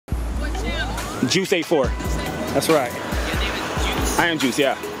Juice84. That's right. Your name is Juice? I am Juice,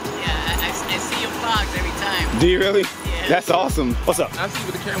 yeah. Yeah, I see your vlogs every time. Do you really? Yeah. That's awesome. What's up? I see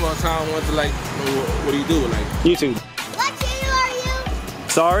with the camera all the time. I want to like, what do you do? Like YouTube. What channel are you?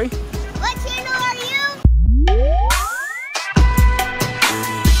 Sorry? What channel are you?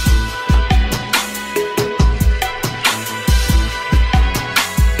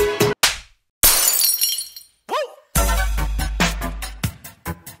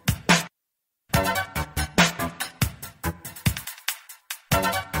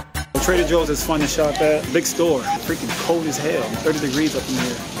 Trader Joe's is fun to shop at. Big store. Freaking cold as hell. 30 degrees up in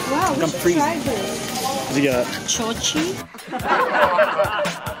here. Wow, we I'm should freezing. try this. What you got? Gnoochi?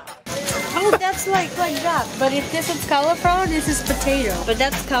 Oh, that's like that. But if this is cauliflower, this is potato. But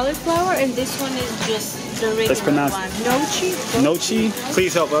that's cauliflower, and this one is just the regular pronounce one. it. Gnoochi? Gnoochi?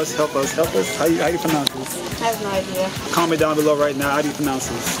 Please help us. Help us. Help us. How do you pronounce this? I have no idea. Comment down below right now. How do you pronounce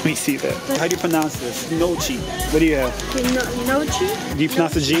this? Let me see that. How do you pronounce this? Gnoochi. What do you have? Gnoochi? Do you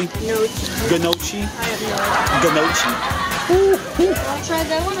pronounce the G? Gnoochi. Gnoochi? I have no idea. Gnoochi. I'll try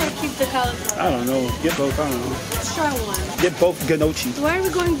that one or keep the cauliflower? I don't know. Get both. I don't know. Let's try one. Get both Gnoochi. Why are we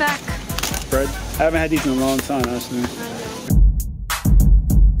going back? Bread. I haven't had these in a long time, actually.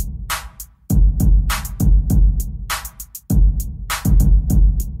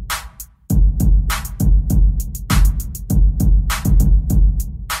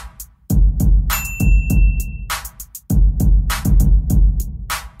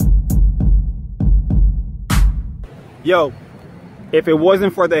 Yo, if it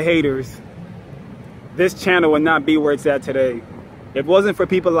wasn't for the haters, this channel would not be where it's at today. If it wasn't for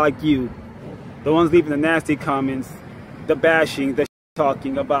people like you, the ones leaving the nasty comments, the bashing, the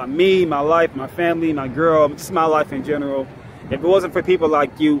talking about me, my life, my family, my girl, just my life in general. If it wasn't for people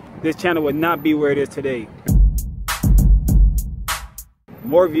like you, this channel would not be where it is today.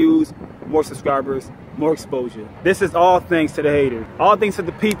 More views, more subscribers, more exposure. This is all thanks to the haters. All thanks to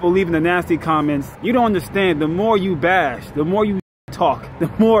the people leaving the nasty comments. You don't understand, the more you bash, the more you talk, the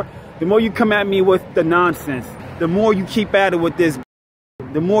more you come at me with the nonsense, the more you keep at it with this,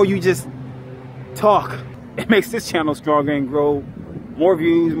 the more you just talk. It makes this channel stronger and grow. More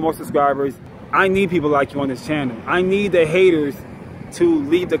views, more subscribers. I need people like you on this channel. I need the haters to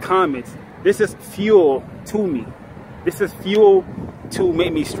leave the comments. This is fuel to me. This is fuel to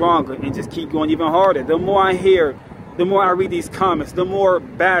make me stronger and just keep going even harder. The more I hear, the more I read these comments, the more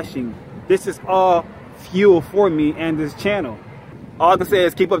bashing. This is all fuel for me and this channel. All I can say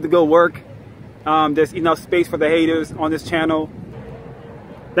is keep up the good work. There's enough space for the haters on this channel.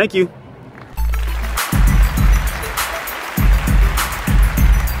 Thank you.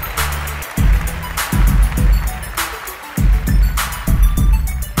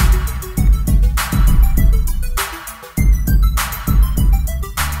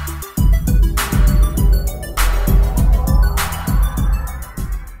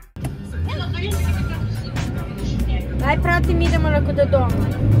 Aj, prati, mi idemo lako do doma.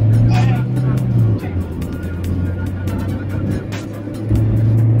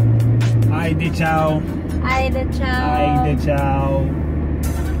 Ajde, ciao. Ajde, ciao. Ajde, ciao.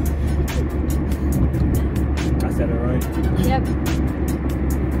 I said it right. Yep.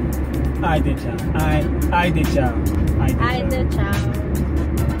 Ajde, ciao. Ajde, ciao. Ajde, ciao.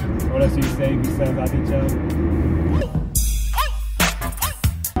 What else do you say besides ajde, ciao?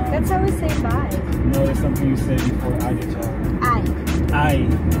 That's how we say bye. No, there's something you said before ajde, ciao.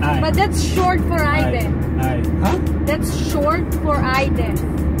 Ay. But that's short for Aide. Ay. Huh? That's short for Aide.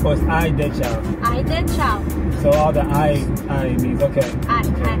 Oh, it's ajde, ciao. Aide, ciao. So all the I means okay. Ay.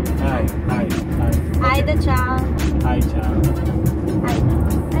 Aide, ciao. Ay, ciao.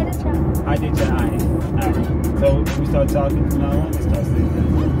 Aide, ciao. Ajde, ciao. Ay. So we start talking from now on. We start saying that.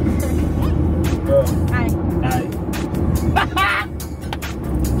 Girl. Ay. Ay.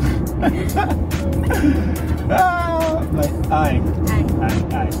 Like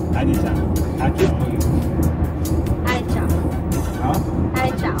I did ciao. I can't believe it. Ay, ciao. Huh? Ay,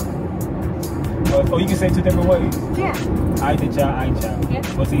 ciao. Oh, you can say two different ways. Yeah. I did ciao, I ciao. Yep.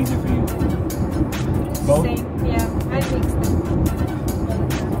 What's easier for you? Both? Same. Yeah. I mix them.